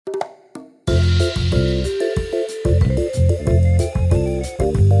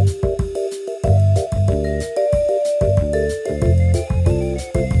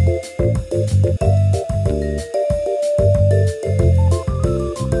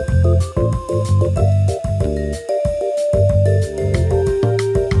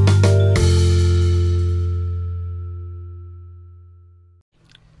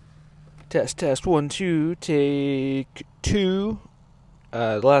Test 1 2, take 2.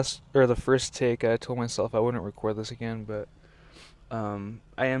 The first take, I told myself I wouldn't record this again, but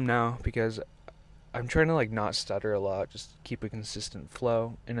I am now because I'm trying to like not stutter a lot, just keep a consistent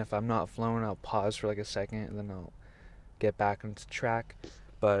flow. And if I'm not flowing, I'll pause for like a second and then I'll get back into track.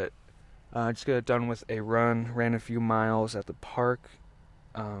 But I just got done with a run, ran a few miles at the park.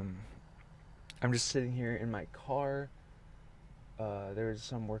 Um, I'm just sitting here in my car. There's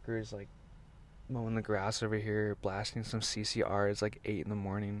some workers like mowing the grass over here, blasting some CCR. It's like 8 in the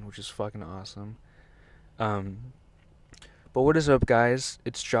morning, which is fucking awesome. Um, but what is up, guys?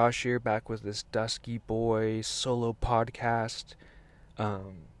 It's Josh here, back with this Dusky Boy solo podcast.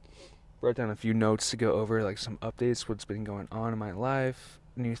 Um, Wrote down a few notes to go over, like some updates, what's been going on in my life,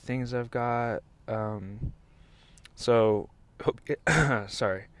 new things I've got. Sorry,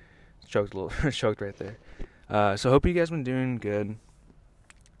 choked a little, choked right there. So hope you guys been doing good.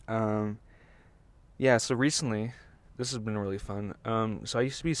 Yeah, so recently, this has been really fun. So I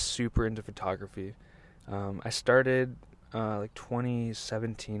used to be super into photography. I started like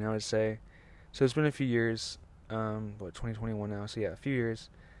 2017, I would say. So it's been a few years. 2021 now? So yeah, a few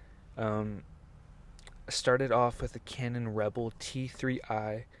years. I started off with a Canon Rebel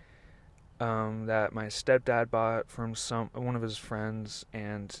T3i that my stepdad bought from one of his friends,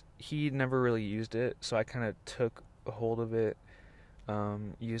 and he never really used it. So I kind of took a hold of it.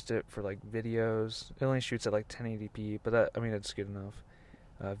 Used it for like videos. It only shoots at like 1080p, but it's good enough.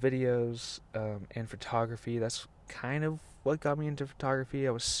 Videos and photography. That's kind of what got me into photography.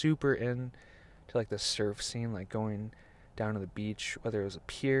 I was super into like the surf scene, like going down to the beach, whether it was a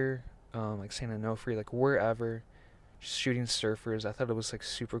pier, like San Onofre, like wherever, just shooting surfers. I thought it was like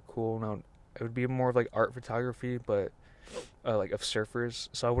super cool. Now it would be more of like art photography, but like of surfers.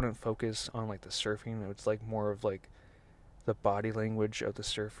 So I wouldn't focus on like the surfing. It was like more of like the body language of the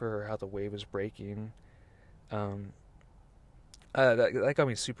surfer or how the wave is breaking. That got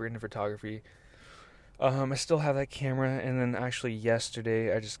me super into photography. I still have that camera, and then actually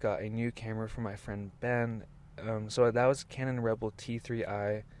yesterday I just got a new camera from my friend Ben. So that was Canon Rebel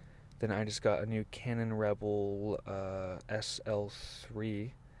T3i. Then I just got a new Canon Rebel SL3.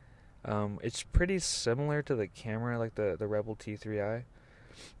 It's pretty similar to the camera, like the Rebel T3i,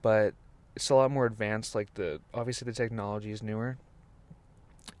 but it's a lot more advanced. Like obviously the technology is newer.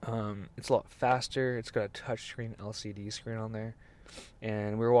 It's a lot faster. It's got a touchscreen LCD screen on there,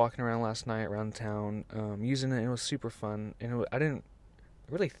 and we were walking around last night around town, using it. And it was super fun, and I didn't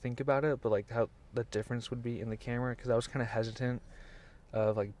really think about it, but like how the difference would be in the camera, because I was kind of hesitant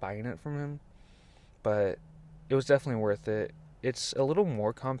of like buying it from him, but it was definitely worth it. It's a little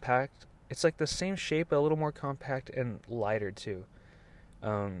more compact. It's like the same shape, but a little more compact and lighter too.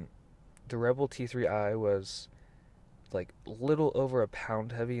 The Rebel T3i was like a little over a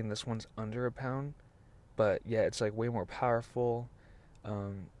pound heavy, and this one's under a pound. But yeah, it's like way more powerful,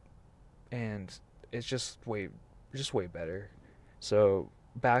 and it's just way better. So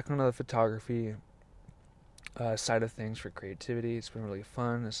back on the photography side of things for creativity, it's been really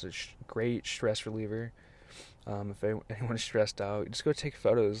fun. It's a great stress reliever. If anyone is stressed out, just go take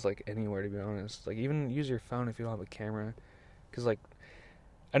photos like anywhere. To be honest, like even use your phone if you don't have a camera, because like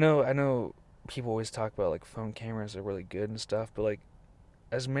I know people always talk about like phone cameras are really good and stuff, but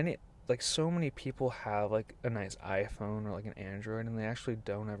so many people have like a nice iPhone or like an Android, and they actually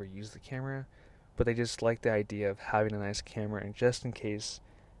don't ever use the camera, but they just like the idea of having a nice camera, and just in case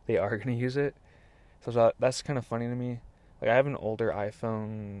they are going to use it. So that's kind of funny to me. Like I have an older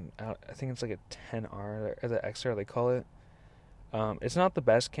iPhone, I think it's like a 10R or the XR they call it. It's not the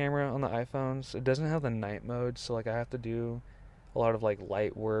best camera on the iPhones. It doesn't have the night mode, so like I have to do a lot of like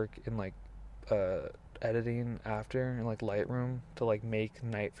light work and like editing after in like Lightroom to like make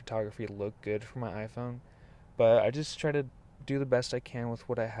night photography look good for my iPhone. But I just try to do the best I can with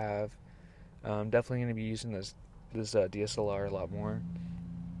what I have. I'm definitely going to be using this DSLR a lot more.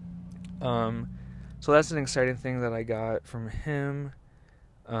 So that's an exciting thing that I got from him.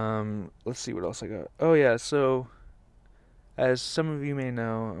 Let's see what else I got. Oh yeah, so as some of you may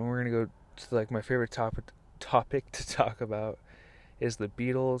know, and we're gonna go to like my favorite topic to talk about is the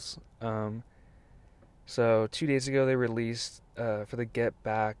Beatles. So 2 days ago they released for the Get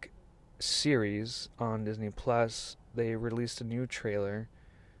Back series on Disney Plus. They released a new trailer,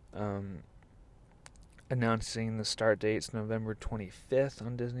 announcing the start date's November 25th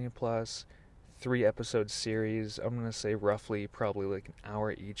on Disney Plus. 3-episode series. I'm gonna say roughly probably like an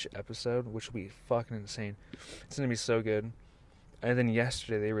hour each episode, which will be fucking insane. It's gonna be so good. And then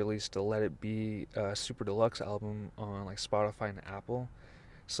yesterday they released a Let It Be Super Deluxe album on like Spotify and Apple.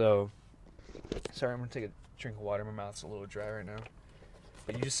 So sorry, I'm gonna take a drink of water. My mouth's a little dry right now.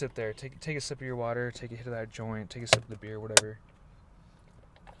 But you just sit there, take a sip of your water, take a hit of that joint, take a sip of the beer, whatever.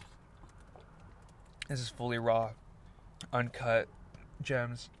 This is fully raw, uncut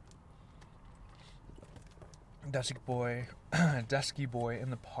gems. Dusky boy in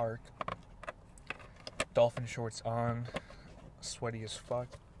the park. Dolphin shorts on, sweaty as fuck.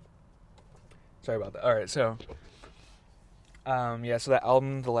 Sorry about that. All right, so so that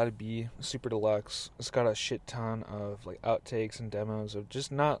album, The Let It Be, super deluxe. It's got a shit ton of like outtakes and demos of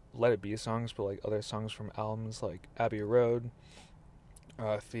just not Let It Be songs, but like other songs from albums like Abbey Road,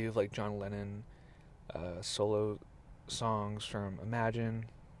 a few of like John Lennon solo songs from Imagine.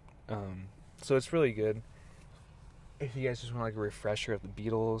 So it's really good. If you guys just want like a refresher of the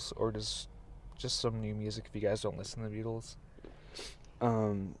Beatles, or just some new music if you guys don't listen to the Beatles.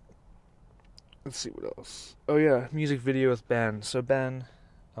 Let's see what else. Oh yeah, music video with Ben. So Ben,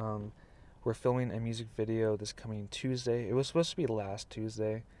 we're filming a music video this coming Tuesday. It was supposed to be last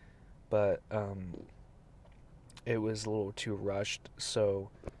Tuesday, but it was a little too rushed. So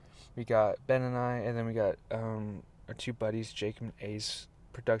we got Ben and I, and then we got our two buddies, Jacob and Ace,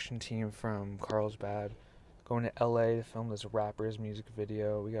 production team from Carlsbad, going to LA to film this rapper's music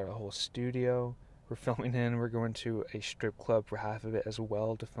video. We got a whole studio we're filming in. We're going to a strip club for half of it as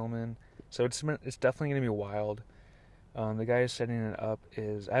well to film in. So it's definitely going to be wild. The guy who's setting it up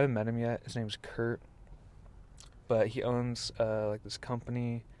I haven't met him yet. His name's Kurt. But he owns like this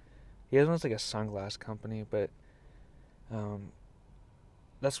company. He owns like a sunglass company, but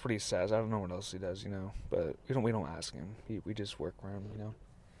that's what he says. I don't know what else he does, but we don't ask him. We just work around,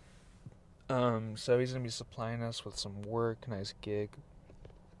 So he's going to be supplying us with some work, nice gig,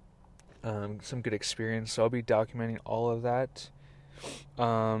 some good experience. So I'll be documenting all of that,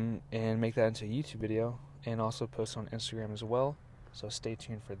 and make that into a YouTube video, and also post on Instagram as well. So stay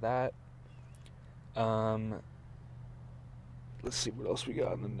tuned for that. Let's see what else we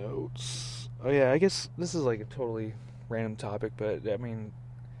got in the notes. Oh yeah, I guess this is like a totally random topic, but I mean,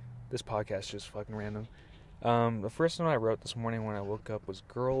 this podcast is just fucking random. The first one I wrote this morning when I woke up was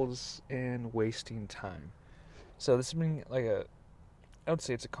girls and wasting time. So this has been like I would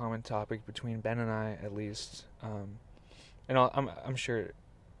say it's a common topic between Ben and I, at least. And I'm sure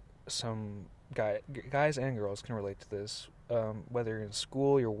some guys and girls can relate to this. Whether in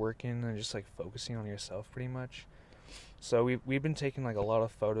school, you're working, and just like focusing on yourself, pretty much. So we've been taking like a lot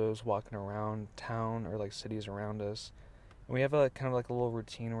of photos, walking around town or like cities around us. And we have a kind of like a little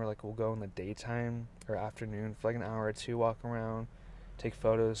routine where like we'll go in the daytime or afternoon for like an hour or two, walk around, take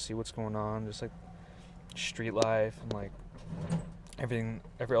photos, see what's going on, just like street life and like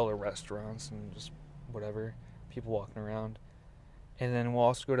all the restaurants and just whatever, people walking around. And then we'll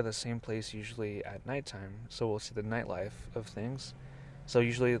also go to the same place usually at nighttime, so we'll see the nightlife of things. So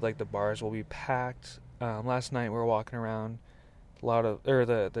usually like the bars will be packed. Last night we were walking around,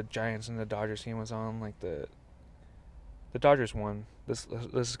 the Giants and the Dodgers game was on. Like the Dodgers won. This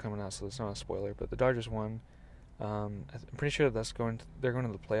is coming out, so it's not a spoiler. But the Dodgers won. I'm pretty sure they're going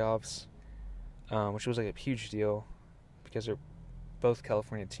to the playoffs, which was like a huge deal because they're both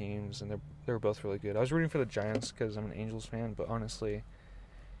California teams and they were both really good. I was rooting for the Giants because I'm an Angels fan, but honestly,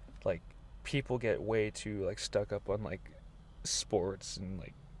 like people get way too like stuck up on like sports and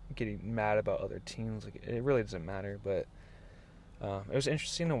like getting mad about other teams. Like it really doesn't matter, but it was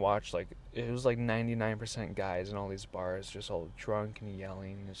interesting to watch. Like it was like 99% guys in all these bars, just all drunk and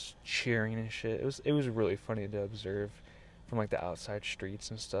yelling, just cheering and shit. It was really funny to observe from like the outside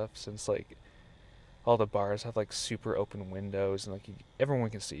streets and stuff, since like all the bars have like super open windows and like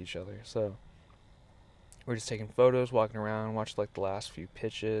everyone can see each other. So we're just taking photos, walking around, watched like the last few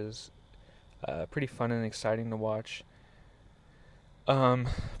pitches. Pretty fun and exciting to watch.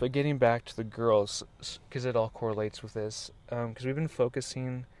 But getting back to the girls, because it all correlates with this, because we've been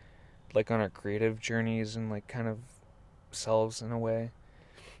focusing like on our creative journeys and like kind of selves in a way,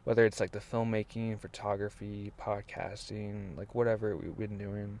 whether it's like the filmmaking, photography, podcasting, like whatever we've been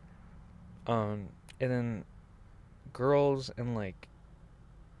doing. And then girls and like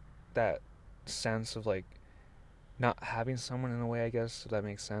that sense of like not having someone in a way, I guess, if that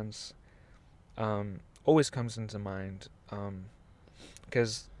makes sense, always comes into mind.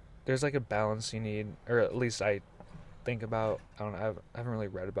 Because there's like a balance you need, or at least I think about. I don't know, I haven't really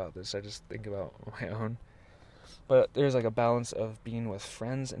read about this. I just think about my own. But there's like a balance of being with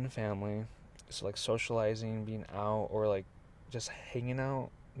friends and family, so like socializing, being out, or like just hanging out.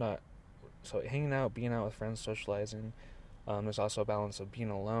 Hanging out, being out with friends, socializing. There's also a balance of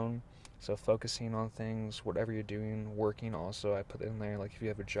being alone, so focusing on things, whatever you're doing, working. Also, I put in there like if you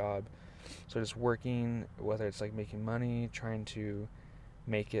have a job, so just working, whether it's like making money, trying to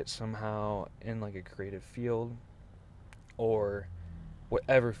make it somehow in like a creative field, or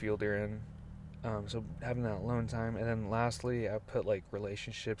whatever field you're in. So having that alone time, and then lastly, I put like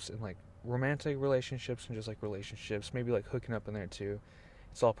relationships and like romantic relationships and just like relationships, maybe like hooking up in there too.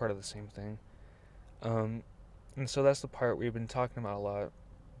 It's all part of the same thing. And so that's the part we've been talking about a lot.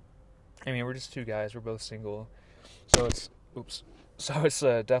 I mean, we're just two guys. We're both single, so it's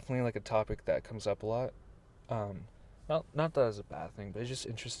definitely like a topic that comes up a lot. Not that as a bad thing, but it's just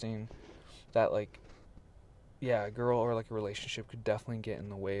interesting that like, yeah, a girl or like a relationship could definitely get in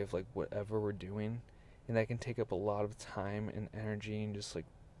the way of like whatever we're doing, and that can take up a lot of time and energy, and just like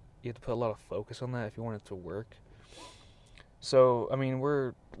you have to put a lot of focus on that if you want it to work. So I mean,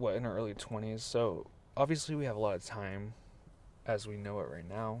 we're in our early 20s, so obviously we have a lot of time as we know it right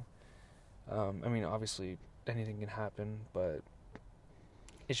now. I mean, obviously anything can happen, but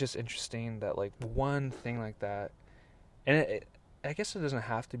it's just interesting that like one thing like that, and I guess it doesn't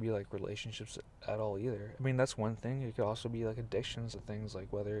have to be like relationships at all either. I mean, that's one thing. It could also be like addictions to things, like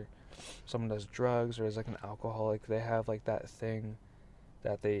whether someone does drugs or is like an alcoholic. They have like that thing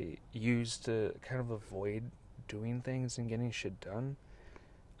that they use to kind of avoid doing things and getting shit done.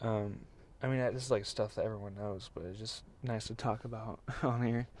 I mean, this is like stuff that everyone knows, but it's just nice to talk about on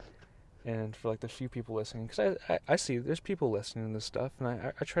here. And for like the few people listening, because I see there's people listening to this stuff, and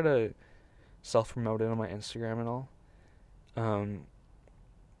I try to self promote it on my Instagram and all. Um,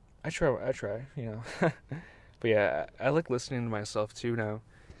 I try, you know. But yeah, I like listening to myself too now.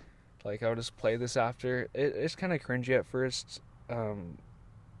 Like I'll just play this after. It's kind of cringy at first,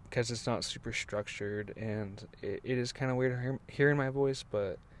 because it's not super structured, and it is kind of weird hearing my voice,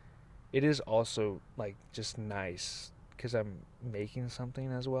 but it is also like just nice because I'm making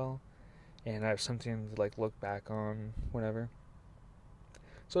something as well, and I have something to like look back on whenever.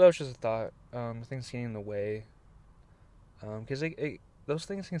 So that was just a thought. Things getting in the way, because those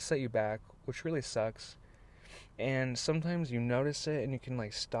things can set you back, which really sucks. And sometimes you notice it and you can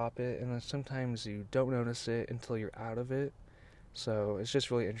like stop it, and then sometimes you don't notice it until you're out of it. So it's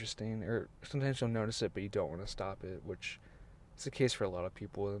just really interesting. Or sometimes you'll notice it but you don't want to stop it, which is the case for a lot of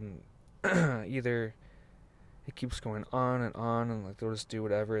people. And either it keeps going on and like they'll just do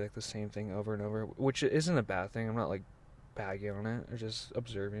whatever, like the same thing over and over, which isn't a bad thing. I'm not like bagging on it or just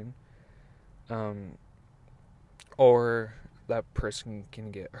observing. Or that person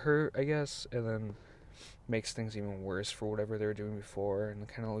can get hurt, I guess, and then makes things even worse for whatever they were doing before, and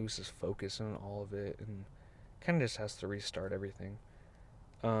kind of loses focus on all of it, and kind of just has to restart everything.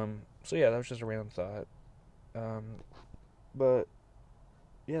 So yeah, that was just a random thought. But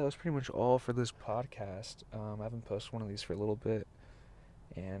yeah, that was pretty much all for this podcast. I haven't posted one of these for a little bit,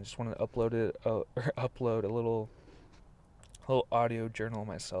 and just wanted to upload it or upload a little audio journal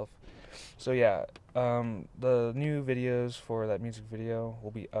myself. So yeah, the new videos for that music video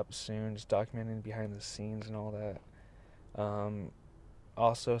will be up soon, just documenting behind the scenes and all that.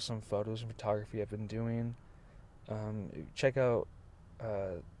 Also some photos and photography I've been doing. Check out,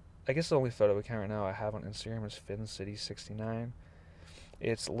 I guess the only photo account right now I have on Instagram is FinCity69.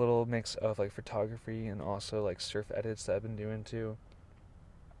 It's a little mix of like photography and also like surf edits that I've been doing too.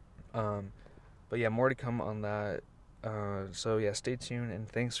 But yeah, more to come on that. So yeah, stay tuned, and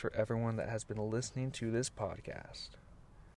thanks for everyone that has been listening to this podcast.